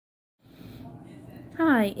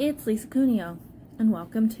Hi, it's Lisa Cuneo, and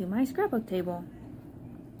welcome to my scrapbook table.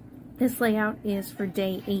 This layout is for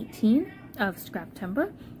day 18 of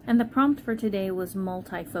Scraptember, and the prompt for today was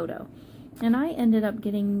multi-photo. And I ended up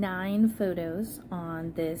getting 9 photos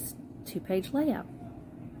on this 2-page layout.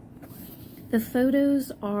 The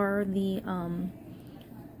photos are the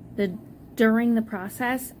during the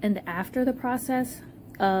process and after the process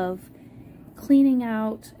of cleaning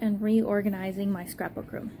out and reorganizing my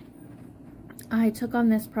scrapbook room. I took on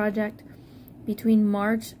this project between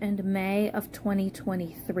March and May of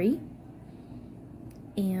 2023,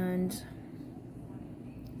 and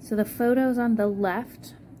so the photos on the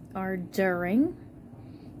left are during,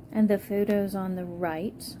 and the photos on the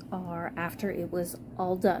right are after it was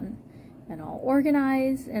all done and all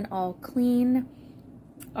organized and all clean.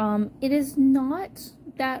 It is not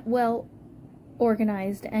that well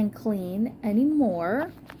organized and clean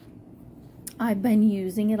anymore. I've been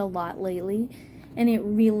using it a lot lately, and it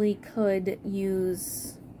really could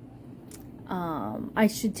use, I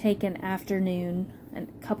should take an afternoon, a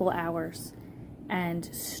couple hours, and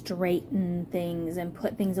straighten things and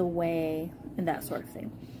put things away and that sort of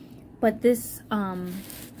thing. But this,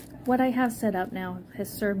 what I have set up now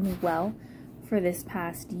has served me well for this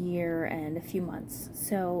past year and a few months.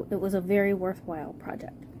 So it was a very worthwhile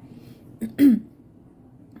project.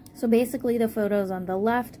 So basically the photos on the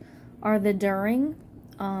left are the during.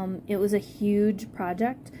 It was a huge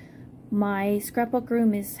project. My scrapbook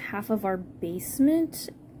room is half of our basement,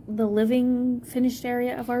 the living finished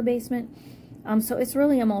area of our basement. So it's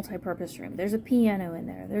really a multi-purpose room. There's a piano in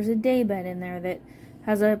there. There's a daybed in there that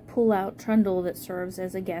has a pull-out trundle that serves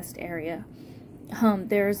as a guest area.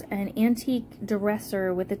 There's an antique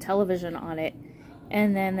dresser with a television on it.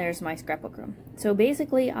 And then there's my scrapbook room. So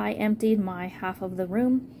basically I emptied my half of the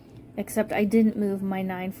room, except I didn't move my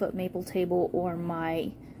 9-foot maple table or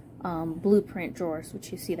my blueprint drawers,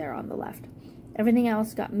 which you see there on the left. Everything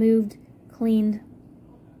else got moved, cleaned,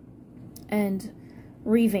 and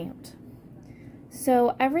revamped.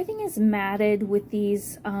 So everything is matted with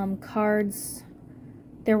these cards.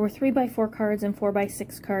 There were 3x4 cards and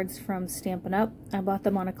 4x6 cards from Stampin' Up. I bought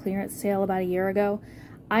them on a clearance sale about a year ago.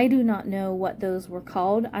 I do not know what those were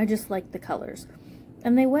called. I just like the colors.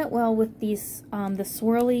 And they went well with these, the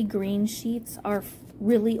swirly green sheets are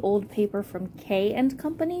really old paper from K &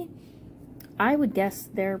 Company. I would guess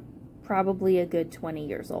they're probably a good 20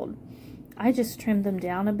 years old. I just trimmed them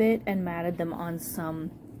down a bit and matted them on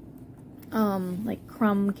some, like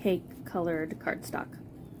crumb cake colored cardstock.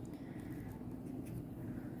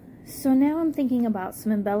 So now I'm thinking about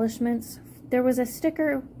some embellishments. There was a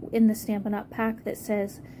sticker in the Stampin' Up! Pack that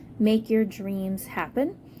says, "Make your dreams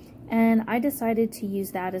happen." And I decided to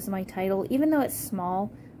use that as my title. Even though it's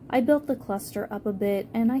small, I built the cluster up a bit,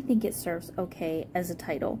 and I think it serves okay as a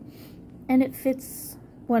title. And it fits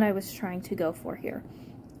what I was trying to go for here.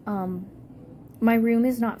 My room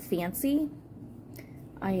is not fancy.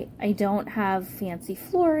 I don't have fancy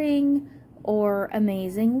flooring or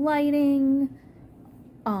amazing lighting,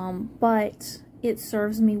 but it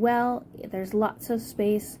serves me well. There's lots of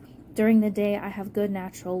space. During the day, I have good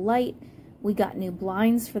natural light. We got new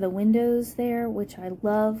blinds for the windows there, which I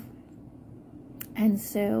love. And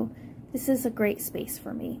so this is a great space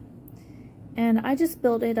for me. And I just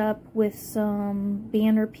built it up with some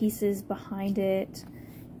banner pieces behind it.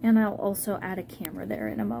 And I'll also add a camera there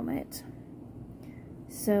in a moment.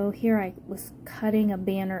 So here I was cutting a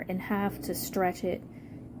banner in half to stretch it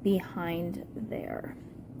behind there.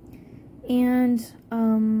 And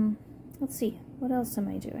let's see, what else am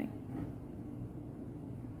I doing?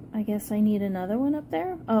 I guess I need another one up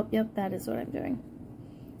there. Oh, yep, that is what I'm doing.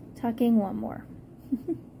 Tucking one more.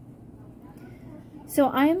 So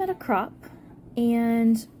I am at a crop,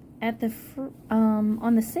 and at the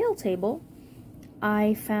on the sale table,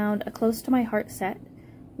 I found a close to my heart set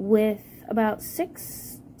with about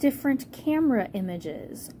 6 different camera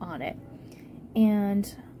images on it,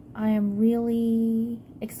 and I am really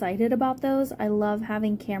excited about those. I love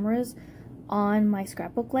having cameras on my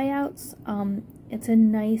scrapbook layouts. It's a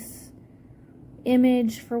nice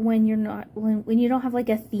image for when you're not, when you don't have like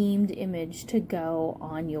a themed image to go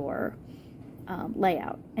on your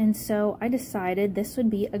layout. And so I decided this would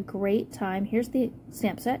be a great time, here's the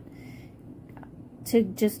stamp set, to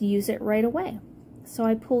just use it right away. So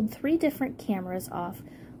I pulled 3 different cameras off,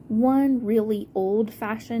 one really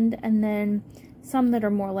old-fashioned, and then some that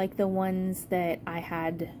are more like the ones that I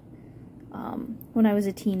had when I was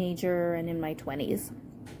a teenager and in my 20s.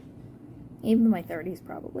 Even my 30s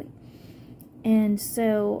probably. And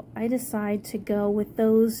so I decide to go with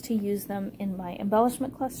those to use them in my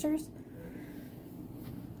embellishment clusters.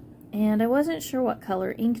 And I wasn't sure what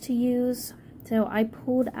color ink to use, So I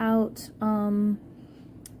pulled out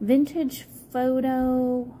Vintage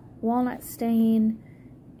Photo, Walnut Stain,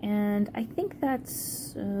 and I think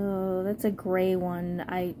that's a gray one.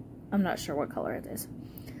 I'm not sure what color it is.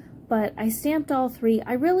 But I stamped all three.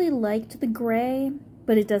 I really liked the gray,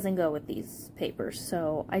 but it doesn't go with these papers,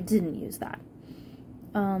 so I didn't use that.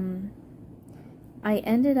 I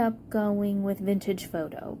ended up going with Vintage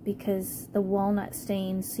Photo because the Walnut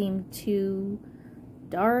Stain seemed too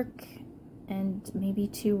dark and maybe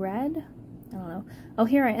too red. I don't know. Oh,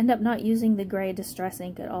 here I end up not using the gray Distress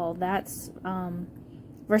ink at all. That's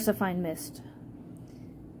VersaFine Mist,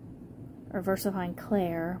 or VersaFine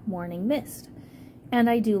Clair Morning Mist. And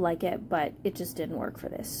I do like it, but it just didn't work for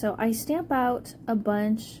this. So I stamp out a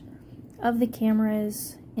bunch of the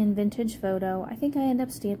cameras in Vintage Photo. I think I end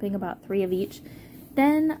up stamping about 3 of each.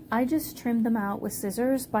 Then I just trimmed them out with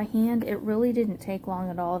scissors by hand. It really didn't take long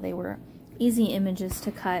at all. They were easy images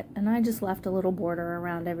to cut, and I just left a little border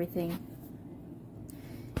around everything.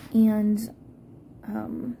 And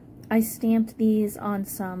I stamped these on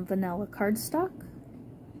some vanilla cardstock.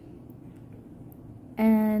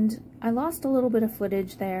 And I lost a little bit of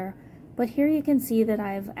footage there, but here you can see that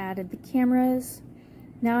I've added the cameras.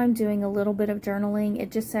 Now I'm doing a little bit of journaling.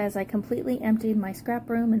 It just says I completely emptied my scrap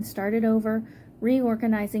room and started over,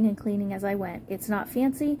 reorganizing and cleaning as I went. It's not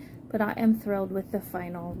fancy, but I am thrilled with the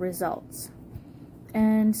final results.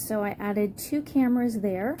 And so I added 2 cameras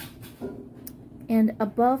there. And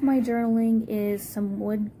above my journaling is some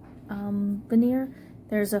wood veneer.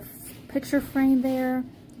 There's a picture frame there.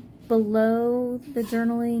 Below the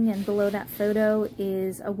journaling and below that photo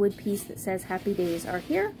is a wood piece that says Happy Days Are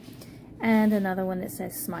Here, and another one that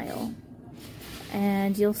says Smile.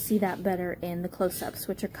 And you'll see that better in the close-ups,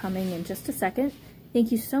 which are coming in just a second.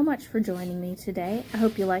 Thank you so much for joining me today. I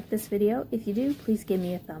hope you liked this video. If you do, please give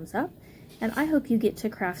me a thumbs up, and I hope you get to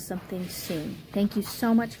craft something soon. Thank you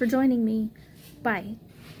so much for joining me. Bye.